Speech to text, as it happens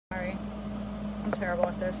I'm terrible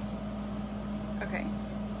at this. Okay.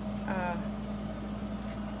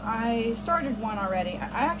 I started one already.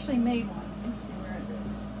 I actually made one. Let me see, where is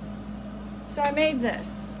it? So I made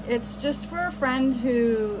this. It's just for a friend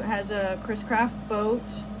who has a Chris Craft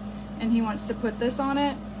boat and he wants to put this on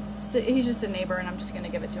it. So he's just a neighbor and I'm just going to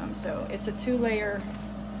give it to him. So it's a 2-layer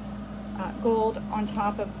gold on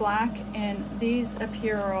top of black, and these up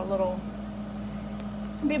here are a little,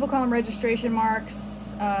 some people call them registration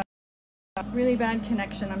marks. Really bad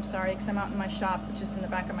connection, I'm sorry, because I'm out in my shop, which is in the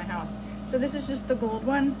back of my house. So this is just the gold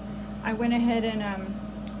one. I went ahead and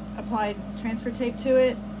applied transfer tape to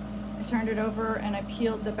it. I turned it over and I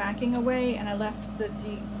peeled the backing away, and I left the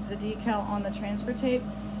decal on the transfer tape.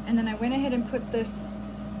 And then I went ahead and put this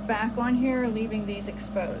back on here, leaving these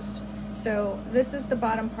exposed. So this is the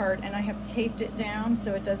bottom part, and I have taped it down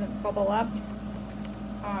so it doesn't bubble up.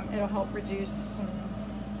 It'll help reduce some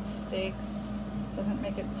mistakes. Doesn't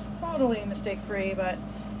make it totally mistake-free, but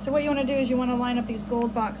so what you want to do is you want to line up these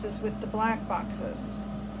gold boxes with the black boxes.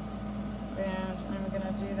 And I'm going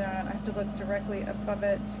to do that. I have to look directly above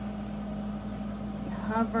it. You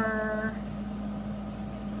hover.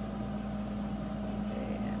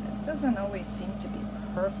 Okay, and it doesn't always seem to be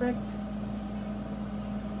perfect,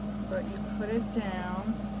 but you put it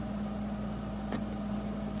down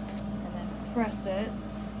and then press it.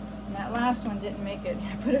 And that last one didn't make it.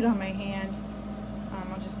 I put it on my hand.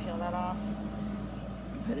 I'll just peel that off.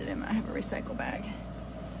 Put it in, I have a recycle bag.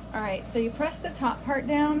 All right, so you press the top part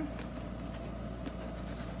down,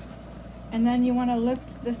 and then you want to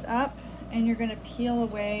lift this up, and you're going to peel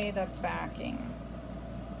away the backing.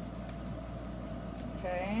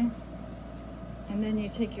 Okay. And then you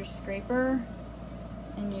take your scraper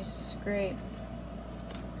and you scrape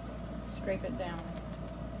it down.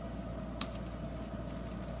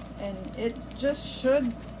 And it just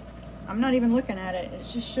should, I'm not even looking at it, it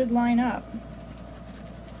just should line up.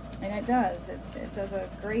 And it does. It does a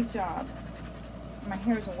great job. My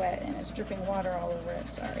hair is wet and it's dripping water all over it,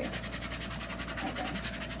 sorry. Okay.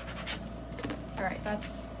 Alright,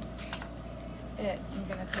 that's it. I'm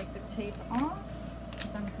gonna take the tape off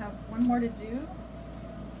because I have one more to do.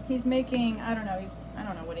 He's making, I don't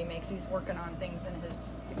know what he makes. He's working on things in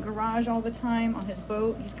his garage all the time, on his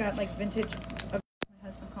boat. He's got like vintage, my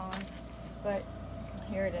husband calling, but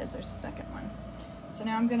here it is, there's the second one. So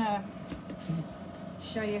now I'm gonna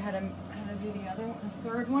show you how to do the other one, the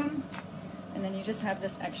third one, and then you just have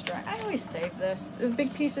this extra. I always save this. The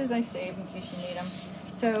big pieces I save in case you need them.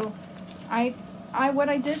 So what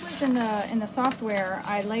I did was in the software,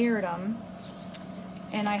 I layered them,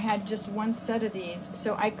 and I had just one set of these.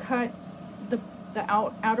 So I cut the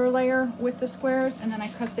outer layer with the squares, and then I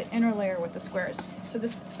cut the inner layer with the squares. So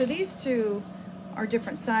these two are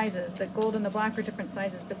different sizes. The gold and the black are different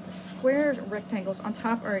sizes, but the square rectangles on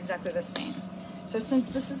top are exactly the same. So since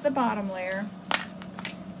this is the bottom layer,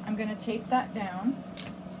 I'm going to tape that down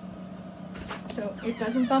so it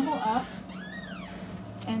doesn't bubble up.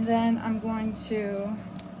 And then I'm going to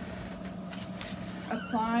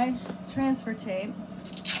apply transfer tape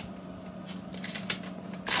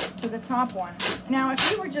to the top one. Now,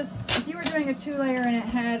 if you were doing a 2-layer and it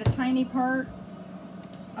had a tiny part,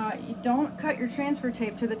 you don't cut your transfer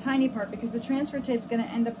tape to the tiny part, because the transfer tape is going to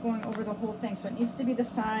end up going over the whole thing. So it needs to be the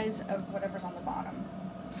size of whatever's on the bottom.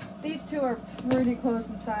 These two are pretty close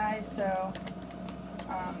in size, so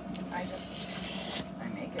I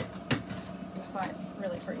make it the size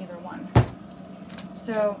really for either one.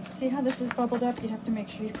 So see how this is bubbled up? You have to make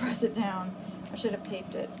sure you press it down. I should have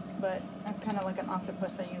taped it, but I'm kind of like an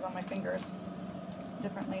octopus. I use all my fingers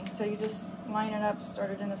differently. So you just line it up, start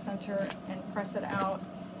it in the center, and press it out.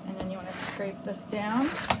 And then you want to scrape this down.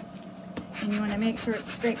 And you want to make sure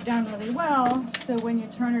it's scraped down really well, so when you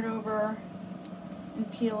turn it over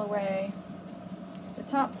and peel away the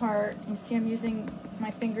top part, you see I'm using my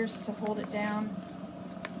fingers to hold it down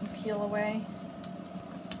and peel away.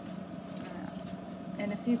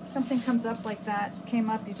 And if something comes up like that, came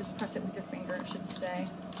up, you just press it with your finger, it should stay.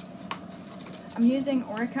 I'm using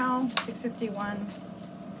Oracal 651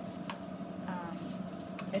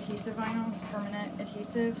 adhesive vinyl, it's permanent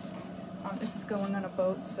adhesive. This is going on a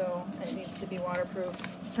boat, so it needs to be waterproof,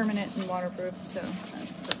 permanent and waterproof, so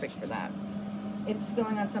that's perfect for that. It's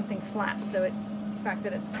going on something flat, so the fact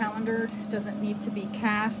that it's calendared, it doesn't need to be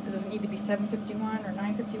cast, it doesn't need to be 751 or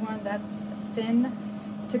 951, that's thin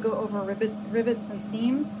to go over rivets and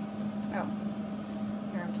seams. Oh,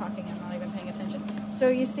 here I'm talking, I'm not even paying attention. So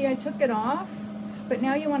you see I took it off, but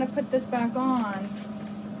now you want to put this back on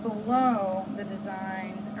below the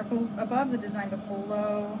design, or above the design, but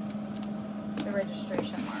below the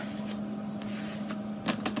registration marks.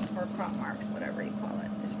 or crop marks, whatever you call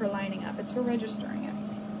it. It's for lining up. It's for registering it.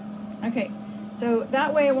 Okay, so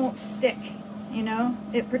that way it won't stick, you know?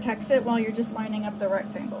 It protects it while you're just lining up the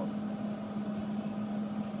rectangles.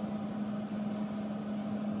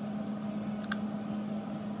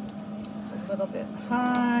 It's a little bit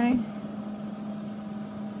high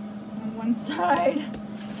on one side.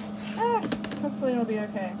 Hopefully it'll be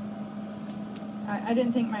okay. I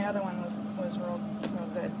didn't think my other one was real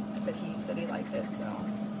good, but he said he liked it, so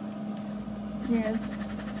yes,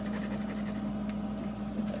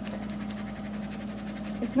 it's okay.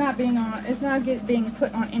 It's not being on. It's not being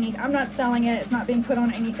put on any. I'm not selling it. It's not being put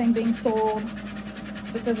on anything being sold,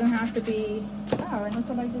 so it doesn't have to be. Oh, and look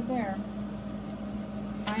what I did there.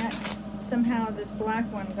 Somehow this black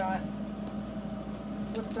one got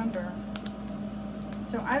flipped under.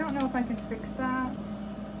 So I don't know if I can fix that.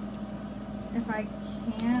 If I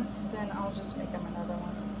can't, then I'll just make them another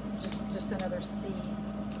one. Just another C.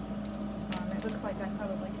 It looks like I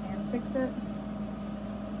probably can fix it.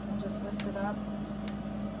 I'll just lift it up.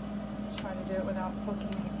 Try to do it without poking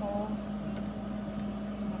any holes.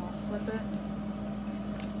 And then I'll flip it.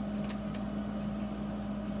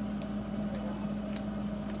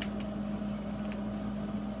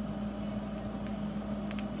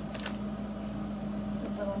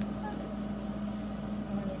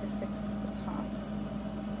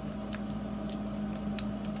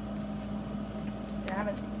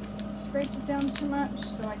 Scraped it down too much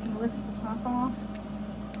so I can lift the top off.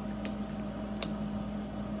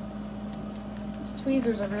 These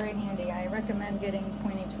tweezers are very handy. I recommend getting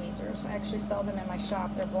pointy tweezers. I actually sell them in my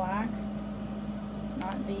shop. They're black. It's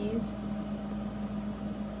not V's,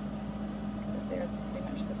 but they're pretty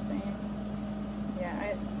much the same. Yeah,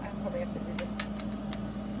 I probably have to do this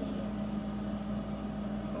C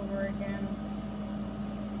over again,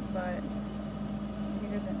 but he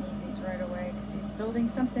doesn't need these right away because he's building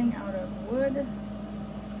something out of wood.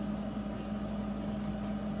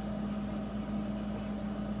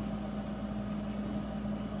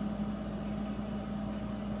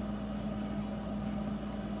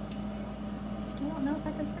 I don't know if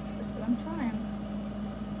I can fix this, but I'm trying.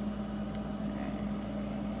 Okay.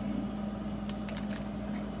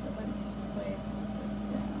 Alright, so let's place this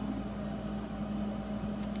down.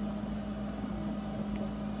 Let's put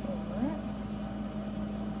this over it.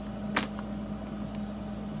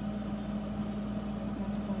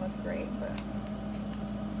 Great, but it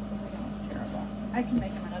doesn't look terrible. I can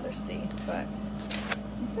make them another C, but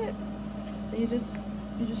that's it. So you just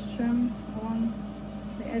trim along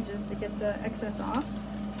the edges to get the excess off,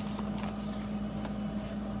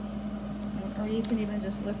 or you can even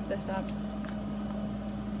just lift this up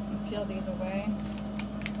and peel these away.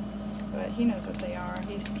 But he knows what they are.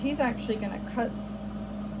 He's actually going to cut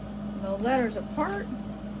the letters apart.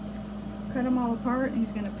 Cut them all apart, and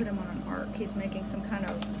he's going to put them on an arc. He's making some kind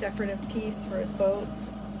of decorative piece for his boat.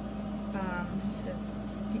 He said,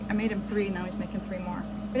 I made him 3, now he's making 3 more.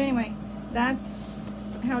 But anyway, that's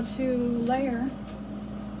how to layer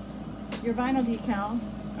your vinyl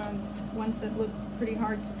decals, ones that look pretty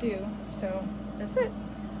hard to do. So that's it.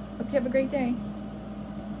 Hope you have a great day.